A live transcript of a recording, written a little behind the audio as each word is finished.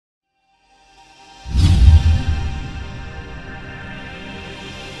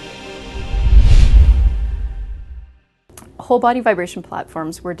Whole body vibration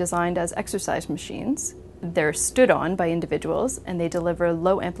platforms were designed as exercise machines. They're stood on by individuals and they deliver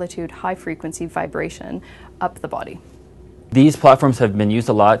low amplitude, high frequency vibration up the body. These platforms have been used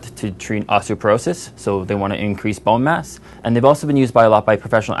a lot to treat osteoporosis, so they want to increase bone mass, and they've also been used by a lot by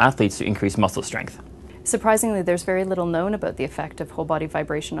professional athletes to increase muscle strength. Surprisingly, there's very little known about the effect of whole body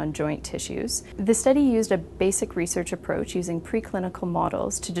vibration on joint tissues. The study used a basic research approach using preclinical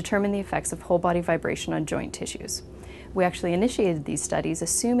models to determine the effects of whole body vibration on joint tissues. We actually initiated these studies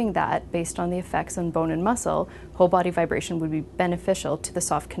assuming that, based on the effects on bone and muscle, whole body vibration would be beneficial to the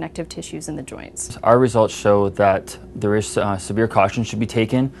soft connective tissues in the joints. Our results show that there is severe caution should be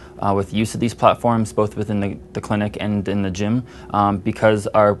taken with use of these platforms, both within the clinic and in the gym, because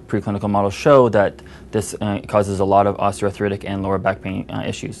our preclinical models show that this causes a lot of osteoarthritic and lower back pain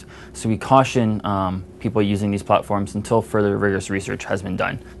issues. So we caution people using these platforms until further rigorous research has been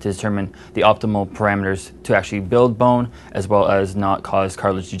done to determine the optimal parameters to actually build bone as well as not cause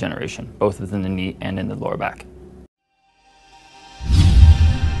cartilage degeneration, both within the knee and in the lower back.